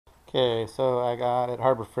Okay, so I got at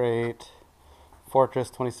Harbor Freight Fortress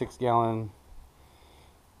 26-gallon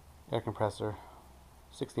air compressor,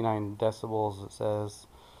 69 decibels. It says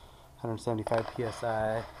 175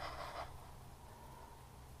 psi.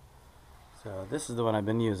 So this is the one I've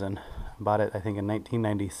been using. Bought it I think in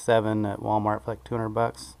 1997 at Walmart for like 200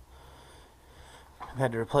 bucks. I've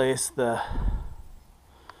had to replace the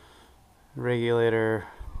regulator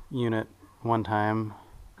unit one time,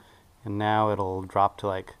 and now it'll drop to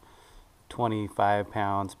like 25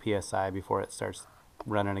 pounds psi before it starts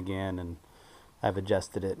running again, and I've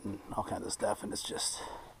adjusted it and all kinds of stuff, and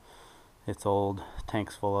it's old.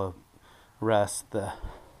 Tank's full of rust. The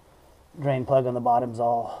drain plug on the bottom's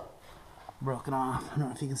all broken off. I don't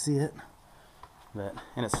know if you can see it,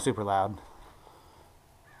 and it's super loud.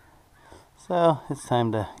 So it's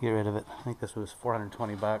time to get rid of it. I think this was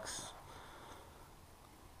 420 bucks.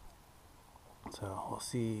 So we'll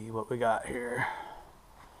see what we got here.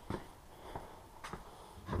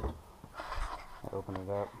 I'll open it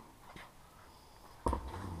up.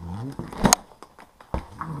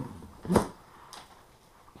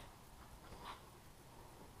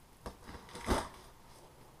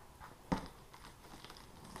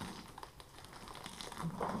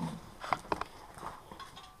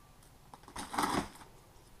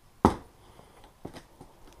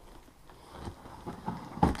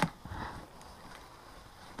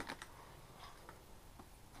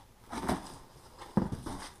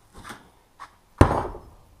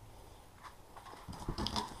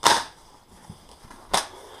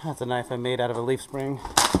 That's a knife I made out of a leaf spring.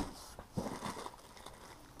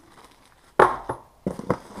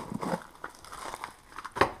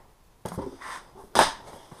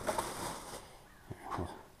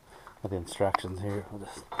 With the instructions here, we'll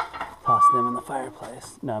just toss them in the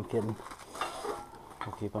fireplace. No, I'm kidding.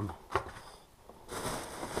 We'll keep them.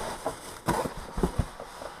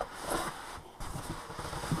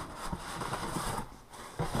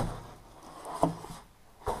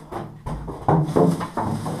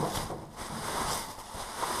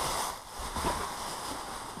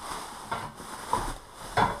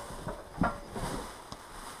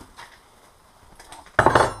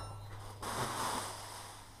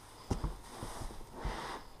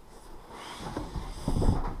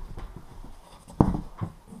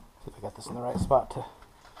 In the right spot to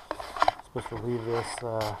supposed to leave this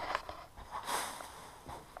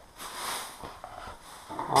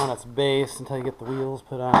on its base until you get the wheels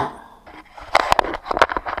put on it.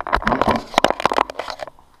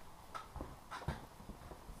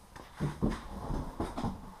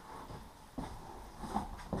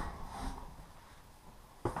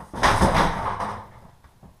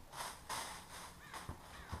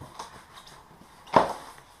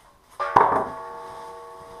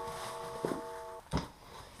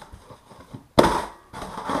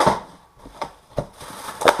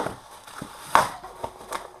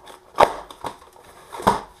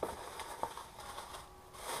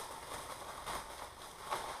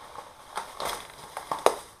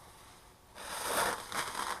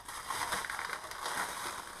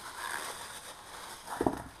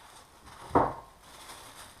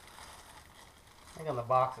 I think on the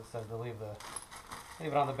box it says to leave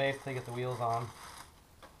it on the base till you get the wheels on.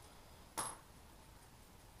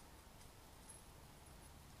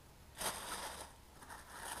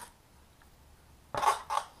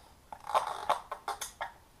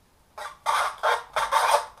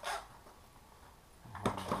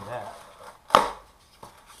 Do that.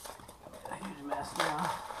 Got a huge mess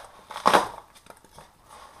now.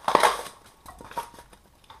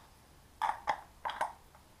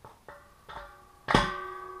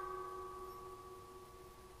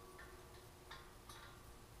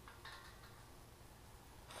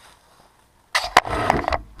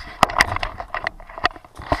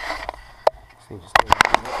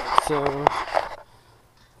 So,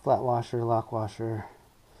 flat washer, lock washer,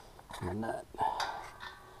 and a nut.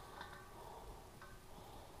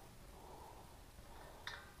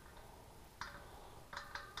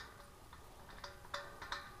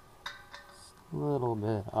 It's a little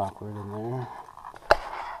bit awkward in there.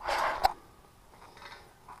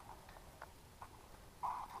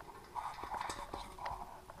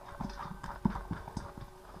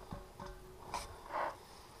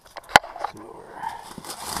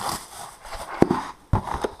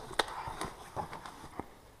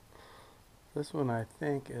 This one I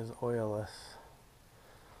think is oilless.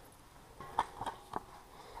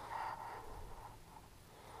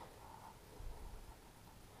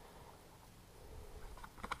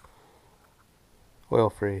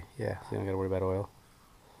 Oil free, yeah, so you don't gotta worry about oil.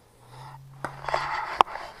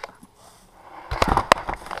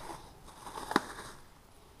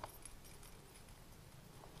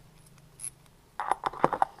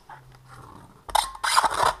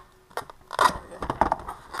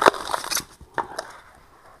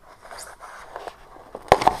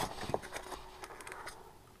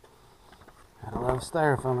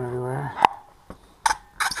 styrofoam everywhere.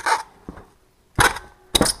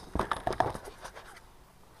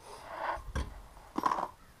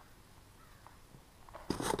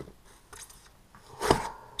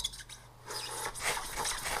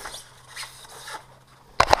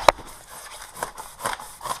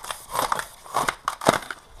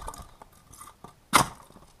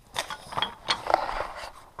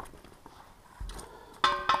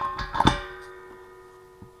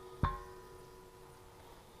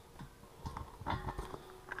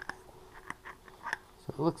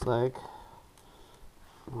 So it looks like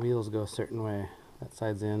the wheels go a certain way. That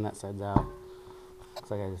side's in, that side's out. Looks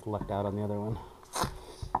like I just lucked out on the other one.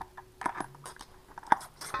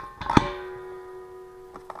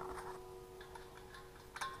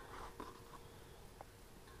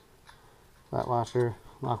 Flat washer,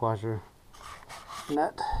 lock washer,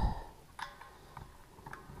 nut.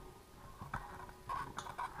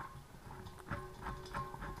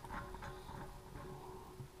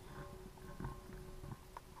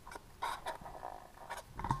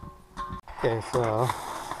 Okay, so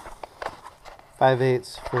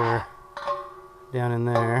 5/8 for down in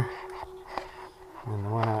there, and the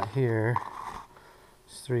one out here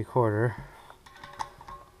is 3/4.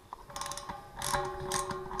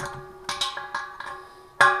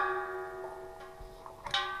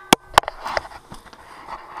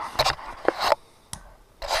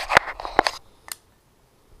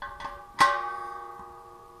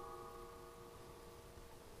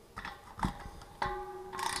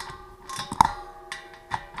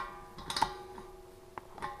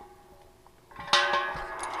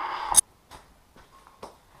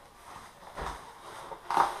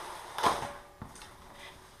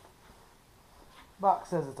 Box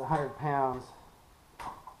says it's 100 pounds.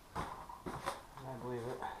 I believe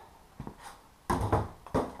it.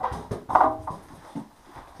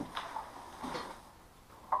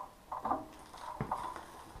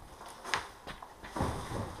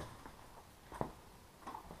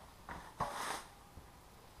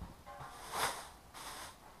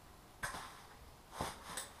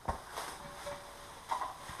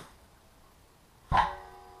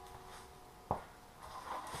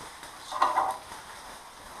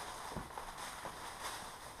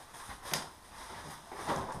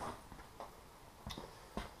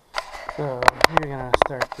 So we're gonna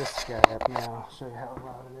start this guy up now. Show you how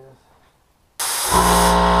loud it is.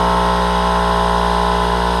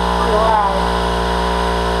 Pretty loud.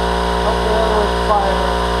 Hopefully that was fire.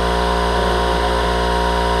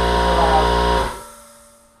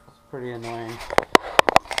 It's pretty annoying.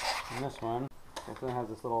 And this one has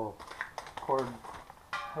this little cord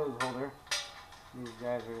hose holder. These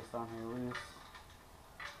guys are just on here loose.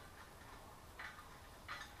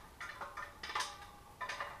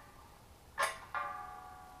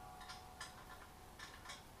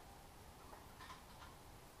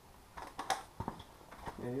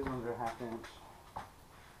 Yeah, these ones are 1/2 inch.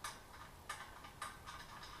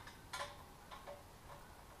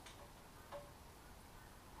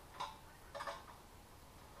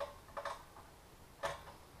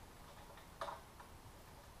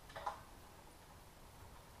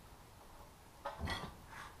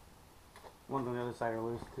 Ones on the other side are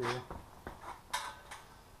loose too.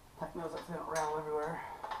 Tighten those up so they don't rattle everywhere.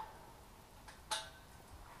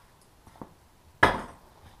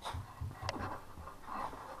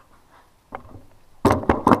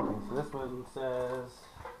 So this one says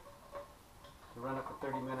to run it for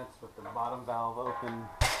 30 minutes with the bottom valve open.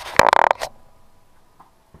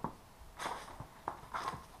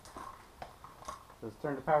 So let's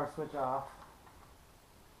turn the power switch off.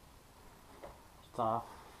 It's off.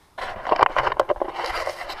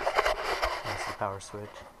 That's the power switch.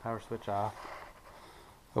 Power switch off.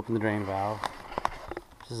 Open the drain valve.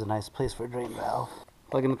 This is a nice place for a drain valve.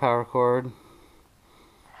 Plug in the power cord.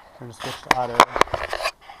 Turn the switch to auto.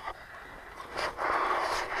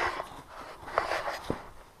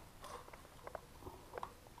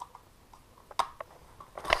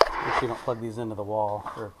 Make sure you don't plug these into the wall,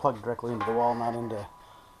 or plug directly into the wall, not into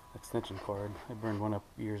extension cord. I burned one up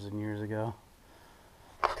years and years ago.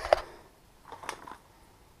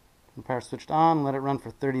 The power switched on, let it run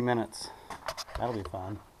for 30 minutes. That'll be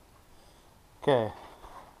fun. Okay,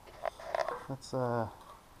 let's turn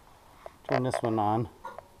this one on.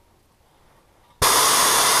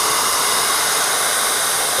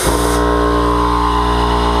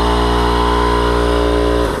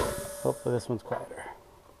 Hopefully this one's quieter.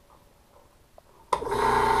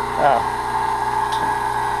 Oh.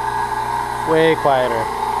 Way quieter.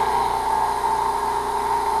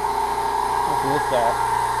 Listen to this guy.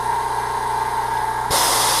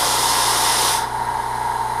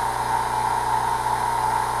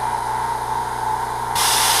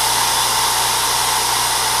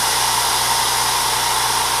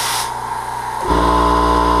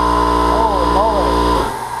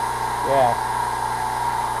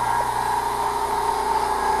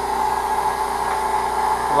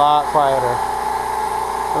 A lot quieter.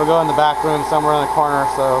 It'll go in the back room somewhere in the corner,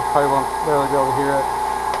 so probably won't barely be able to hear it.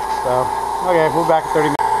 So, okay, we'll be back in 30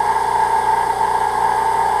 minutes.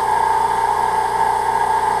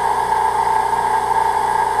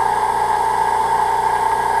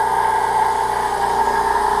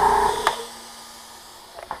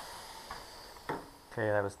 Okay,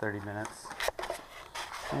 that was 30 minutes.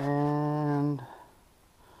 And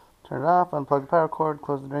turn it off, unplug the power cord,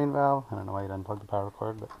 close the drain valve. I don't know why you'd unplug the power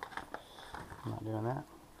cord, but I'm not doing that.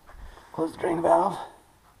 Close the drain valve.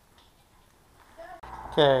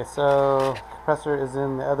 Okay, so compressor is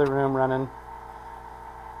in the other room running.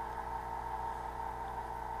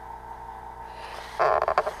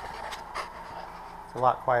 It's a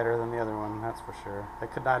lot quieter than the other one, that's for sure. I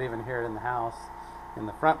could not even hear it in the house, in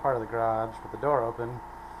the front part of the garage with the door open.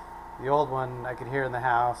 The old one I could hear in the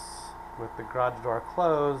house with the garage door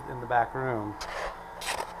closed in the back room.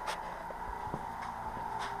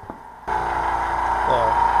 So,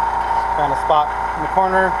 found a spot in the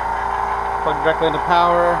corner, plug directly into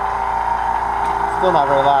power. Still not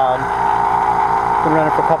very loud. Been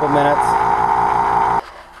running for a couple minutes.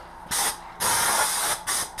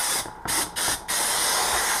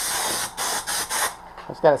 I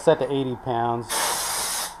just got it set to 80 pounds.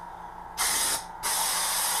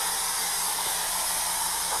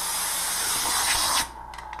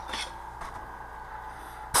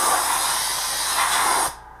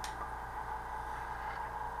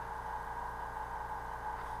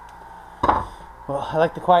 Well, I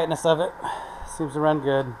like the quietness of it. Seems to run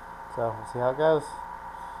good. So we'll see how it goes.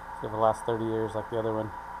 See if it lasts 30 years like the other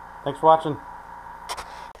one. Thanks for watching.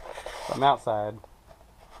 I'm outside.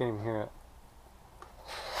 Can't even hear it.